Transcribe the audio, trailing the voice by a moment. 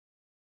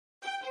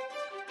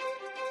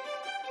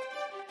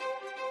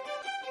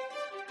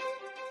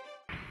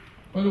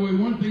By the way,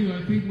 one thing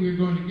that I think we're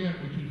going to get,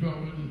 which is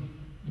relevant,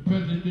 the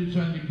President did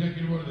sign the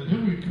executive order that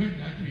Hillary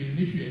Clinton actually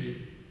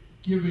initiated,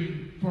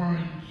 giving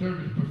foreign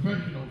service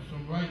professionals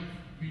some rights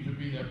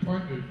vis-a-vis their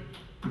partners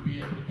to be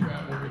able to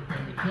travel with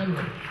them,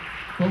 etc.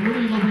 But we're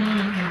going to go beyond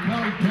that. My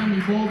colleague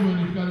Tammy Baldwin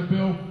has got a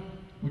bill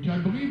which I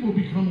believe will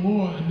become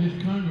law in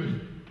this Congress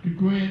to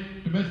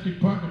grant domestic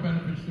partner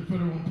benefits to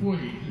federal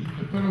employees. This is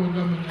the federal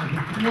government as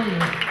employer,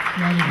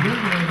 not as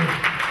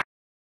regulator.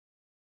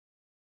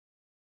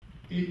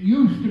 It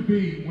used to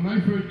be, when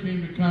I first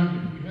came to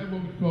Congress, we had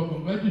what was called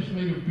the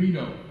legislative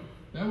veto.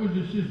 That was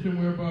a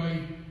system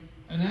whereby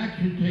an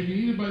action taken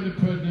either by the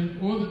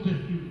President or the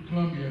District of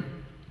Columbia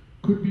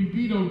could be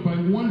vetoed by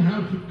one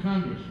house of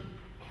Congress.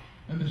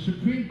 And the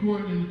Supreme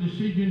Court, in the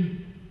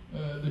decision,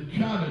 the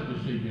Charter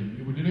decision,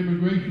 it was an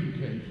immigration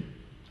case,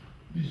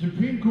 the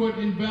Supreme Court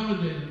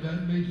invalidated that,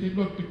 and they said,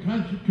 look, the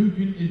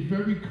Constitution is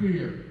very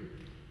clear.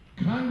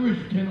 Congress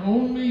can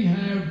only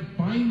have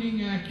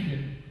binding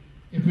action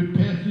if it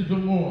passes a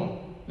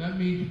law. That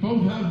means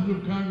both houses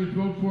of Congress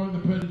vote for it, and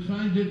the President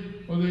signs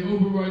it, or they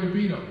override a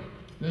veto.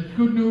 That's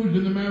good news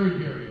in the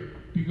marriage area,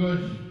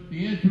 because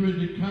the answer is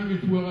that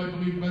Congress will, I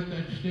believe, let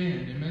that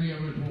stand, and many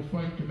of us will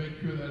fight to make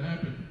sure that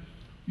happens.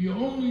 The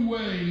only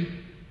way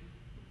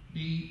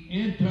the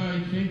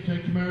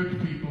anti-same-sex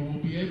marriage people will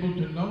be able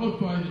to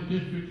nullify the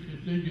district's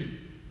decision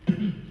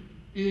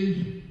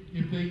is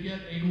if they get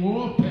a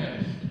law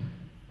passed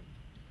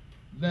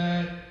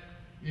that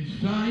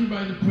is signed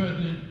by the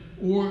President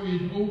or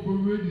is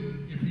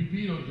overridden if he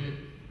vetoes it,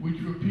 which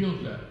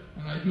repeals that.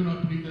 And I do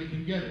not believe they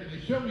can get it.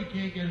 They certainly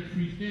can't get it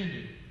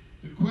freestanding.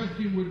 The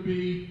question would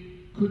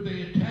be, could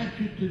they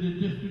attach it to the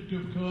District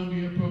of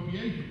Columbia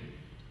appropriation?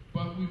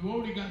 But we've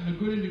already gotten a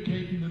good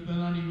indication that they're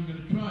not even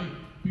going to try,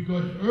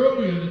 because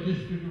earlier the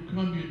District of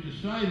Columbia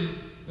decided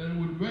that it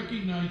would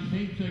recognize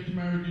same-sex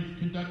marriages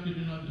conducted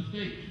in other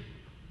states.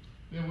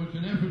 There was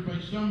an effort by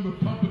some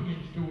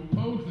Republicans to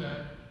oppose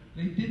that.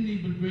 They didn't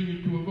even bring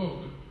it to a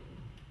vote.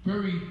 A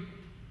very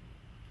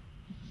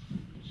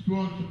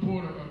strong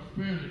supporter of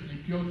fairness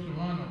named Joe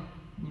Serrano,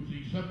 who's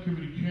the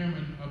subcommittee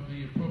chairman of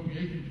the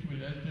Appropriations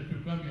Committee at the District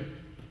of Columbia,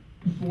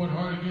 fought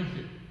hard against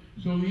it.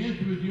 So the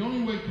answer is the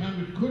only way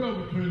Congress could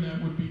overturn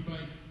that would be by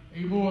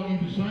a law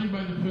either signed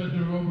by the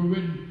President or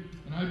overridden,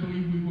 and I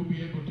believe we will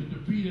be able to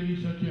defeat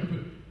any such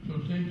effort,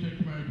 so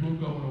same-sex marriage will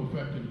go into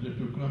effect in the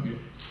District of Columbia.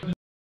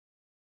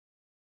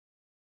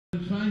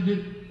 Signs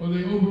it or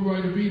they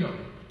override a veto.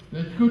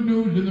 That's good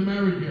news in the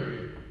marriage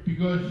area,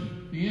 because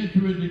the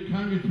answer is that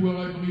Congress will,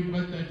 I believe,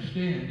 let that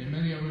stand, and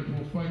many of us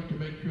will fight to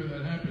make sure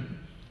that happens.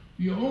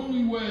 The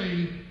only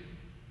way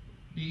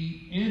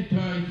the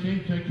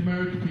anti-same-sex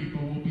marriage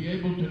people will be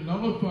able to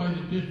nullify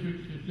the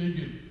district's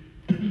decision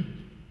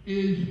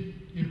is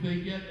if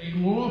they get a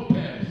law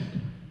passed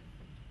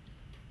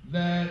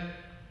that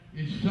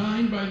is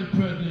signed by the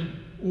President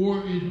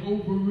or is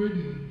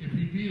overridden if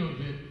he vetoes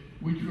it,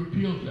 which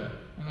repeals that.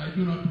 And I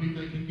do not believe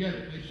they can get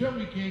it. They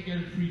certainly can't get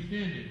it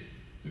freestanding.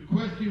 The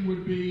question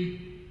would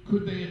be,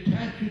 could they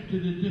attach it to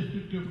the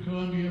District of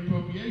Columbia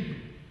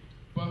appropriation?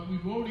 But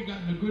we've already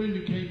gotten a good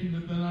indication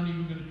that they're not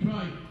even going to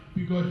try,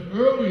 because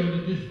earlier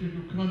the District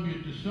of Columbia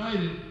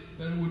decided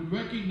that it would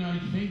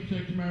recognize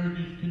same-sex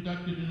marriages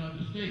conducted in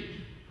other states.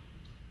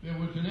 There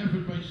was an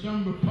effort by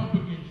some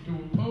Republicans to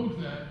oppose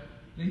that.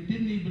 They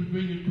didn't even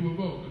bring it to a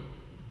vote.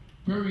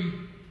 A very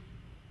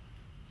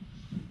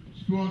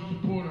strong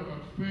supporter of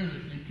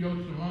fairness named Joe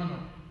Serrano,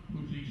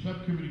 who's the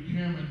subcommittee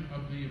chairman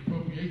of the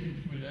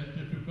Appropriations Committee at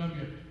the District of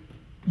Columbia,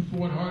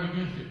 fought hard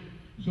against it.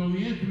 So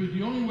the answer is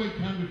the only way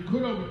Congress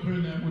could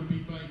overturn that would be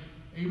by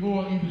a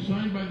law either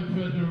signed by the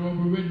President or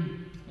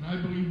overridden, and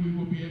I believe we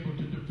will be able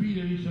to defeat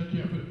any such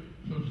effort,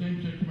 so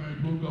same-sex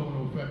marriage will go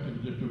into effect in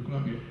the District of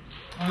Columbia.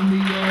 On the